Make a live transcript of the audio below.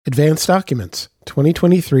Advanced Documents,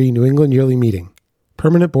 2023 New England Yearly Meeting,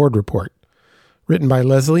 Permanent Board Report, written by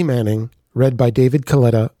Leslie Manning, read by David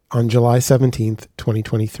Coletta on July 17th,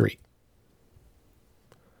 2023.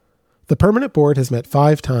 The Permanent Board has met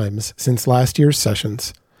 5 times since last year's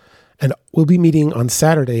sessions and will be meeting on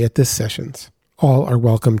Saturday at this sessions. All are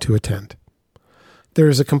welcome to attend. There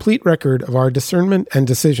is a complete record of our discernment and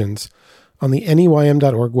decisions on the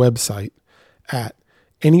neym.org website at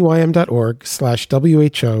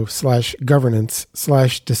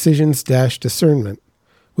neym.org/who/governance/decisions-discernment,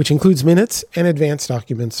 which includes minutes and advanced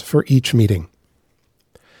documents for each meeting.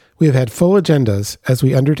 We have had full agendas as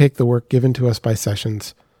we undertake the work given to us by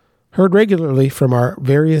sessions, heard regularly from our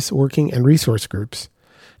various working and resource groups,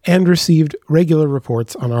 and received regular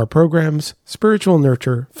reports on our programs, spiritual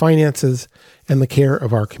nurture, finances, and the care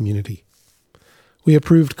of our community. We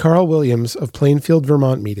approved Carl Williams of Plainfield,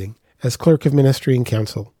 Vermont meeting as Clerk of Ministry and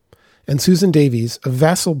Council, and Susan Davies of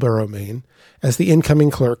Vassalboro, Maine, as the incoming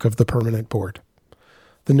Clerk of the Permanent Board.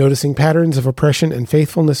 The Noticing Patterns of Oppression and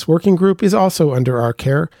Faithfulness Working Group is also under our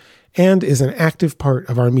care and is an active part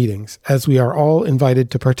of our meetings, as we are all invited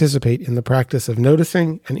to participate in the practice of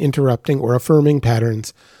noticing and interrupting or affirming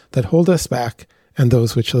patterns that hold us back and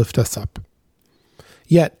those which lift us up.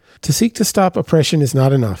 Yet, to seek to stop oppression is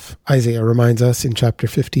not enough, Isaiah reminds us in chapter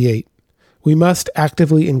 58. We must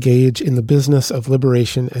actively engage in the business of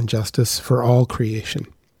liberation and justice for all creation.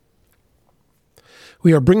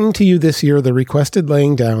 We are bringing to you this year the requested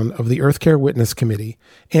laying down of the Earth Care Witness Committee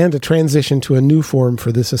and a transition to a new form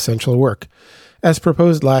for this essential work, as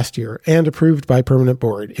proposed last year and approved by Permanent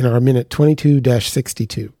Board in our Minute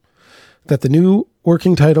 22-62. That the new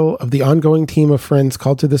working title of the ongoing team of friends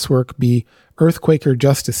called to this work be Earthquaker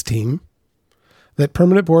Justice Team. That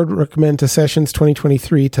Permanent Board recommend to Sessions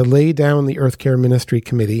 2023 to lay down the Earth Care Ministry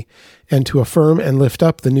Committee and to affirm and lift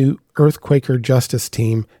up the new Earthquaker Justice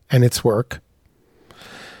Team and its work.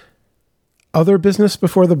 Other business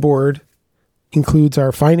before the Board includes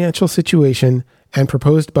our financial situation and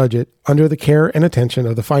proposed budget under the care and attention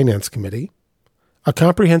of the Finance Committee, a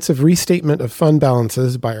comprehensive restatement of fund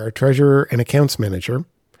balances by our Treasurer and Accounts Manager,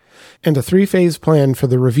 and a 3-phase plan for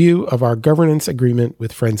the review of our governance agreement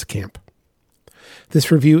with Friends Camp.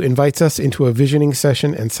 This review invites us into a visioning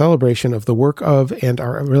session and celebration of the work of and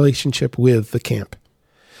our relationship with the camp.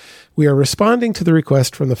 We are responding to the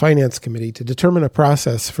request from the Finance Committee to determine a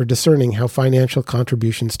process for discerning how financial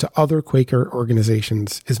contributions to other Quaker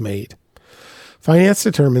organizations is made. Finance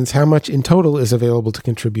determines how much in total is available to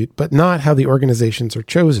contribute, but not how the organizations are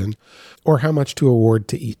chosen or how much to award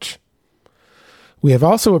to each. We have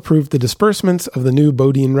also approved the disbursements of the new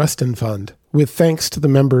Bodine Rustin Fund, with thanks to the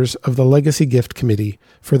members of the Legacy Gift Committee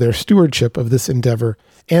for their stewardship of this endeavor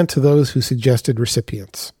and to those who suggested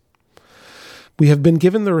recipients. We have been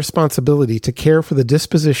given the responsibility to care for the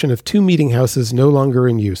disposition of 2 meeting houses no longer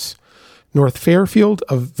in use, North Fairfield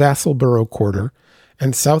of Vassalboro Quarter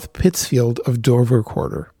and South Pittsfield of Dover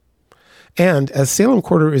Quarter. And as Salem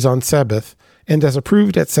Quarter is on Sabbath, and as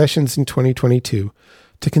approved at sessions in 2022,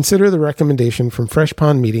 to consider the recommendation from Fresh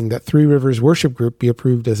Pond Meeting that Three Rivers Worship Group be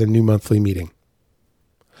approved as a new monthly meeting.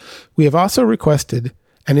 We have also requested,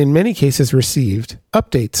 and in many cases received,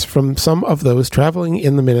 updates from some of those traveling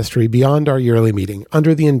in the ministry beyond our yearly meeting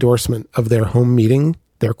under the endorsement of their home meeting,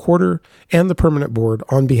 their quarter, and the Permanent Board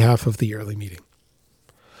on behalf of the yearly meeting.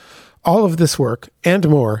 All of this work, and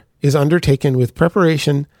more, is undertaken with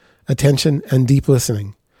preparation, attention, and deep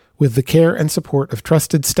listening, with the care and support of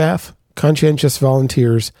trusted staff, conscientious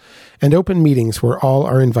volunteers, and open meetings where all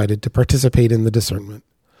are invited to participate in the discernment.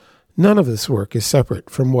 None of this work is separate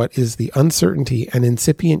from what is the uncertainty and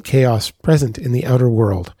incipient chaos present in the outer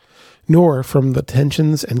world, nor from the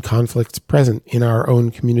tensions and conflicts present in our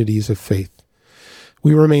own communities of faith.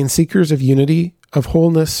 We remain seekers of unity, of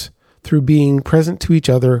wholeness, through being present to each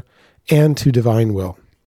other and to divine will.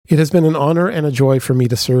 It has been an honor and a joy for me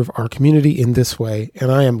to serve our community in this way,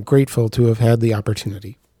 and I am grateful to have had the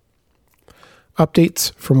opportunity.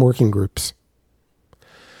 Updates from working groups.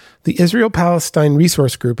 The Israel-Palestine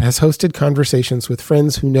Resource Group has hosted conversations with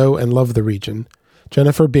friends who know and love the region,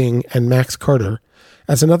 Jennifer Bing and Max Carter,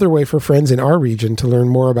 as another way for friends in our region to learn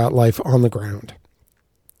more about life on the ground.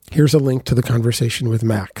 Here's a link to the conversation with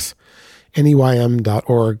Max,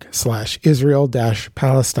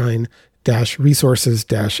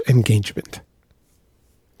 neym.org/Israel-Palestine-resources-engagement.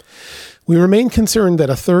 We remain concerned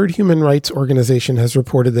that a third human rights organization has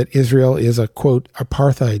reported that Israel is a, quote,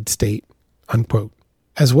 apartheid state, unquote,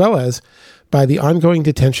 as well as by the ongoing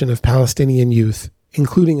detention of Palestinian youth,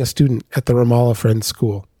 including a student at the Ramallah Friends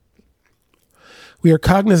School. We are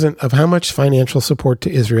cognizant of how much financial support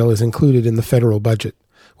to Israel is included in the federal budget,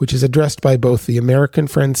 which is addressed by both the American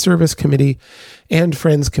Friends Service Committee and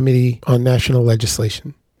Friends Committee on National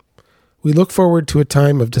Legislation. We look forward to a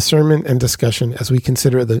time of discernment and discussion as we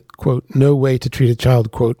consider the, quote, no way to treat a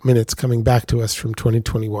child, quote, minutes coming back to us from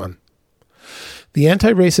 2021. The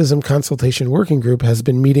Anti-Racism Consultation Working Group has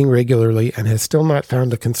been meeting regularly and has still not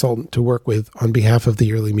found a consultant to work with on behalf of the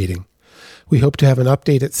yearly meeting. We hope to have an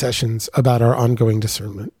update at sessions about our ongoing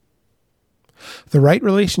discernment. The Right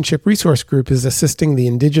Relationship Resource Group is assisting the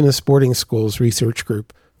Indigenous Boarding Schools Research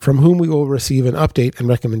Group, from whom we will receive an update and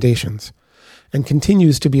recommendations, and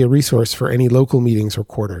continues to be a resource for any local meetings or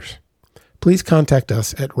quarters. Please contact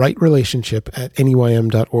us at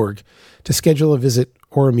rightrelationship@neym.org to schedule a visit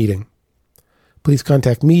or a meeting. Please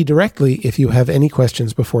contact me directly if you have any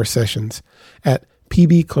questions before sessions at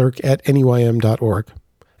pbclerk@neym.org.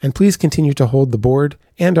 And please continue to hold the board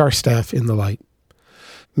and our staff in the light.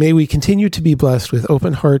 May we continue to be blessed with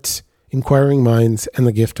open hearts, inquiring minds, and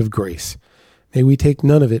the gift of grace. May we take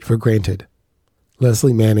none of it for granted.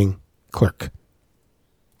 Leslie Manning, Clerk.